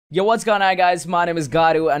Yo, what's going on guys, my name is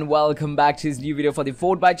Gattu and welcome back to this new video for the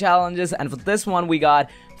Fortbyte challenges. And for this one we got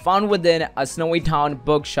found within a snowy town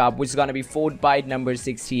bookshop, which is going to be Fortbyte number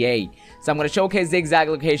 68. So I'm going to showcase the exact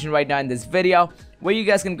location right now in this video where you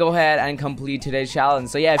guys can go ahead and complete today's challenge.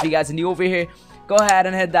 So yeah, if you guys are new over here, go ahead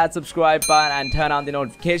and hit that subscribe button and turn on the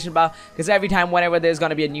notification bell, because every time whenever there's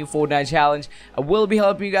gonna be a new Fortnite challenge, I will be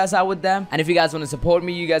helping you guys out with them. And if you guys want to support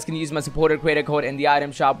me, you guys can use my supporter creator code in the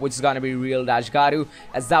item shop, which is gonna be real-gattu,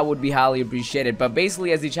 as that would be highly appreciated. But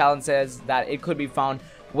basically, as the challenge says, that it could be found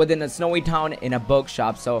within a snowy town in a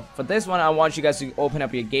bookshop. So for this one, I want you guys to open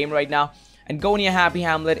up your game right now and go in your happy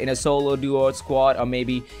hamlet in a solo, duo, squad, or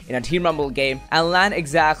maybe in a team rumble game, and land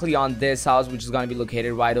exactly on this house, which is going to be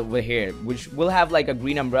located right over here, which will have like a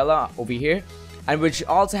green umbrella over here, and which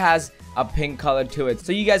also has a pink color to it.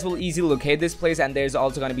 So you guys will easily locate this place, and there's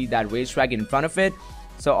also going to be that racetrack in front of it.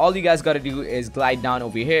 So all you guys got to do is glide down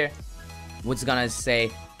over here, which is going to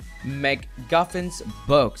say McGuffin's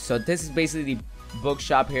Book. So this is basically the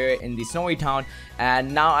bookshop here in the snowy town,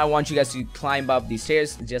 and now I want you guys to climb up the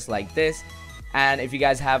stairs just like this. And if you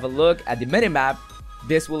guys have a look at the minimap,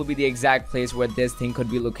 this will be the exact place where this thing could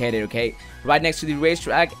be located, okay, right next to the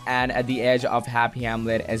racetrack and at the edge of Happy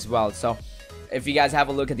Hamlet as well. So if you guys have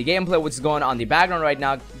a look at the gameplay which is going on in the background right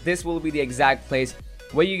now, this will be the exact place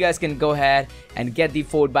where you guys can go ahead and get the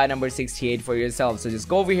Fortbyte number 68 for yourself. So just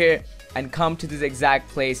go over here and come to this exact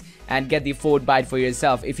place and get the Fortbyte for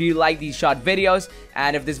yourself. If you like these short videos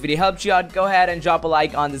and if this video helped you out, go ahead and drop a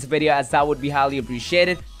like on this video, as that would be highly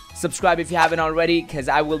appreciated. Subscribe if you haven't already, because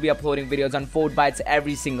I will be uploading videos on Fortbytes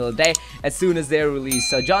every single day as soon as they're released.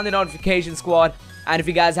 So join the notification squad, and if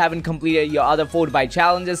you guys haven't completed your other Fortbyte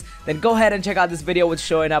challenges, then go ahead and check out this video which is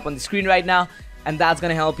showing up on the screen right now, and that's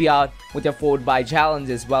gonna help you out with your Fortbyte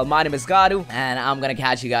challenges. Well, my name is Gattu, and I'm gonna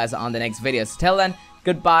catch you guys on the next video. So till then,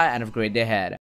 goodbye and have a great day ahead.